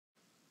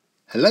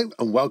Hello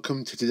and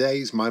welcome to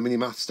today's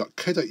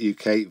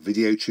myminimaths.co.uk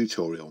video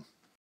tutorial.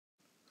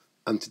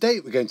 And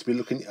today we're going to be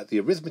looking at the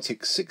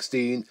Arithmetic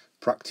 16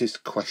 Practice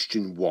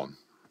Question 1.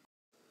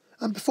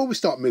 And before we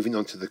start moving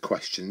on to the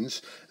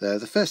questions,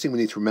 the first thing we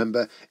need to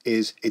remember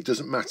is it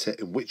doesn't matter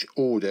in which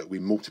order we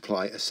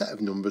multiply a set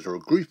of numbers or a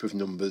group of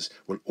numbers,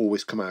 will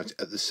always come out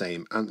at the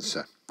same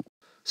answer.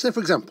 So for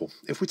example,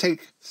 if we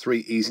take three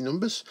easy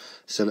numbers,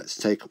 so let's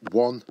take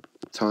 1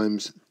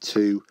 times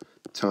 2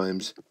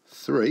 times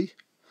 3,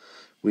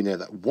 we know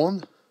that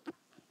 1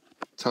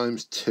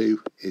 times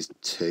 2 is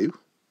 2,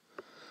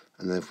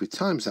 and then if we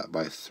times that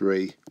by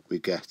 3, we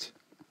get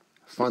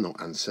a final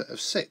answer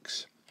of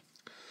 6.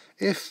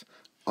 If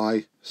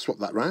I swap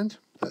that round,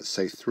 let's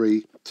say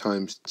 3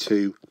 times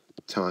 2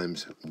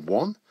 times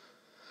 1,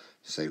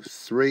 so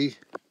 3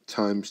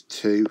 times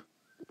 2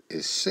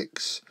 is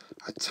 6,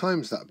 I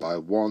times that by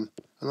 1,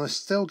 and I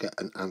still get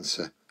an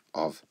answer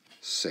of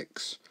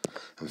 6.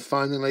 And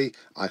finally,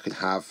 I could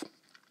have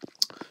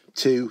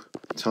 2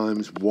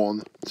 times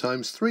 1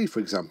 times 3, for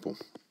example.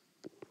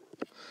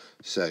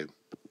 So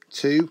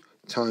 2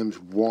 times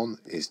 1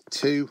 is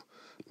 2,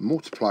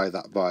 multiply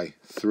that by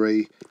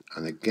 3,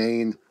 and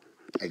again,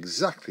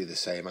 exactly the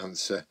same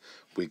answer.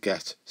 We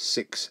get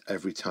 6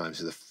 every time.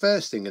 So the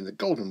first thing in the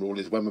golden rule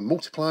is when we're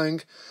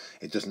multiplying,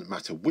 it doesn't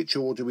matter which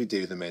order we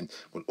do them in,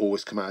 we'll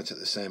always come out at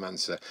the same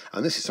answer.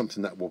 And this is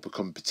something that will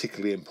become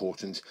particularly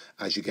important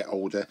as you get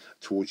older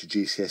towards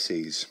your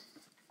GCSEs.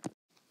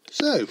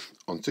 So,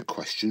 on to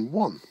question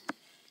 1.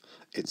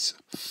 It's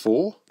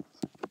 4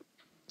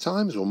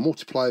 times or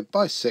multiplied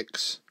by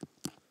 6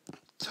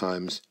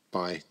 times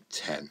by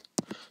 10.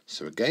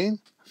 So again,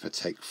 if I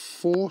take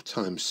 4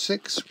 times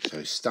 6,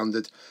 so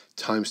standard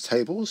times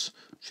tables,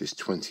 which is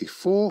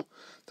 24,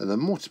 then I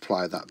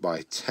multiply that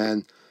by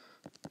 10,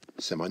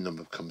 so my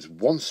number becomes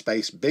one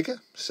space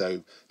bigger,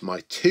 so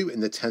my 2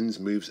 in the tens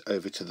moves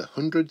over to the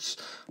hundreds.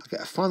 I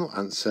get a final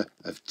answer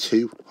of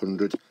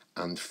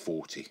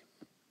 240.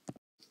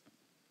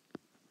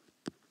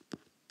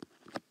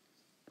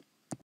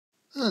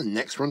 And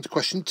next we're on to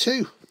question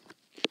 2,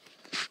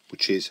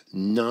 which is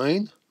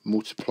 9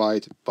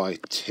 multiplied by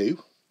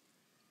 2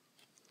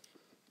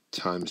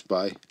 times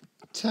by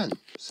 10.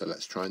 So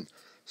let's try and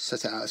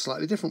set it out a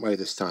slightly different way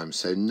this time.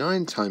 So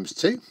 9 times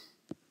 2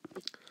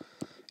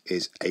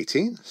 is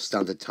 18,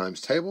 standard times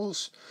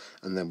tables,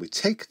 and then we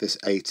take this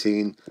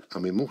 18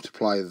 and we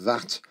multiply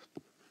that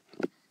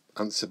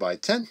answer by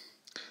 10,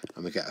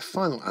 and we get a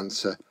final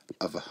answer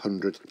of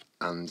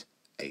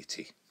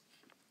 180.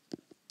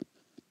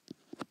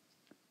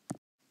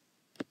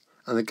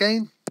 And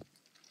again,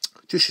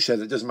 just to show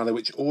that it doesn't matter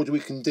which order we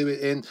can do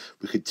it in,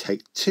 we could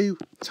take 2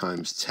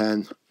 times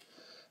 10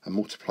 and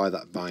multiply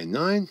that by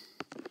 9.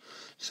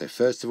 So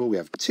first of all, we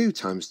have 2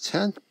 times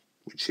 10,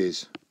 which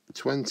is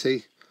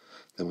 20.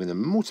 Then we're going to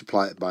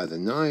multiply it by the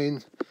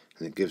 9,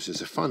 and it gives us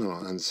a final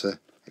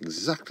answer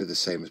exactly the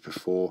same as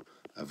before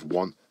of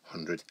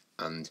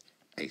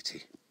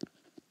 180.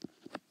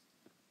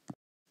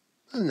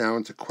 And now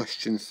on to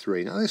question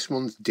 3. Now this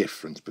one's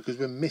different because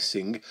we're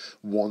missing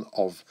one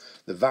of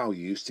the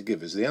values to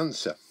give us the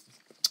answer.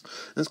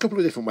 There's a couple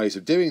of different ways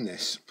of doing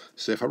this.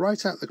 So if I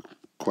write out the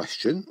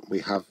question,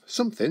 we have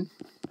something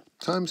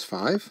times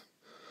 5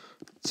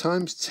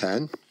 times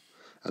 10,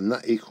 and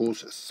that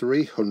equals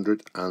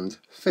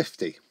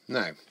 350.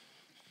 Now,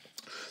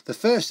 the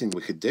first thing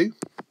we could do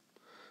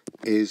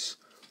is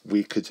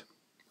we could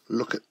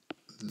look at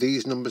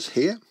these numbers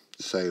here.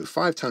 So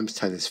 5 times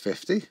 10 is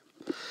 50.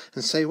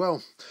 And say,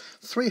 well,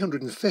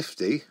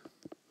 350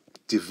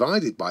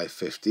 divided by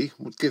 50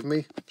 would give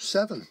me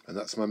 7, and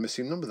that's my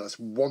missing number. That's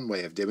one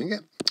way of doing it.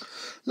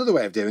 Another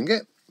way of doing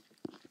it,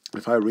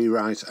 if I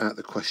rewrite out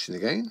the question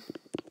again,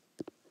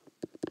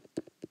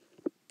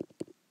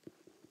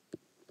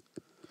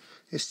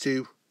 is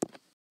to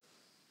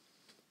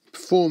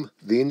perform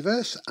the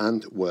inverse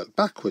and work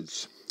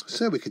backwards.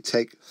 So we could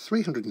take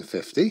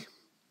 350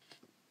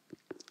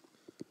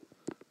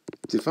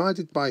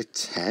 divided by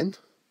 10,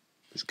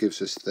 which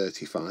gives us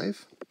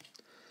 35,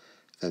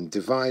 then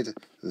divide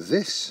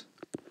this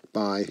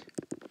by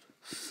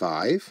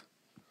 5,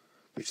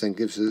 which then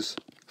gives us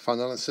a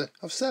final answer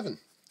of 7.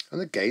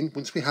 And again,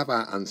 once we have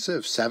our answer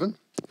of 7,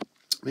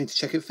 we need to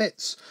check it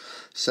fits.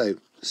 So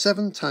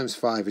 7 times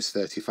 5 is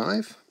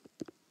 35,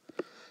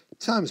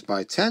 times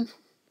by 10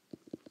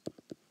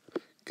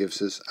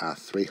 gives us our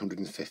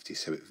 350.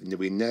 So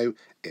we know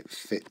it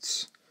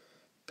fits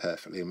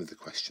perfectly in with the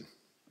question.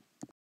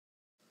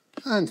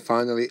 And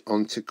finally,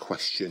 on to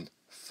question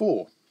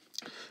 4,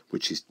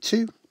 which is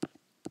 2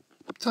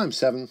 times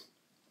 7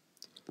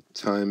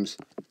 times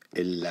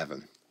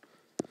 11.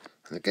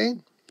 And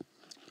again,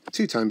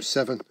 2 times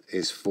 7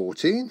 is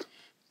 14.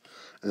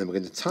 And then we're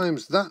going to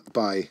times that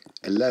by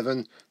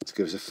 11 to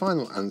give us a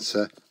final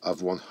answer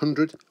of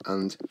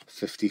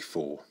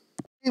 154.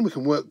 And we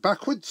can work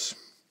backwards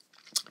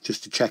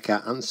just to check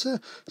our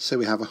answer. So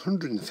we have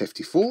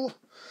 154,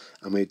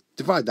 and we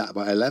divide that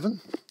by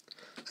 11.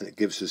 And it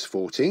gives us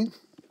 14.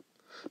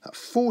 That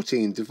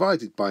 14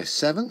 divided by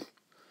 7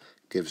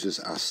 gives us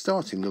our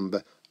starting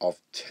number of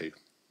 2.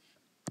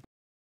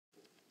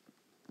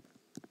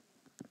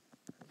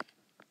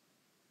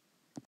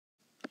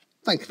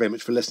 Thank you very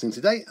much for listening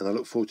today, and I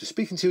look forward to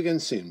speaking to you again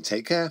soon.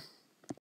 Take care.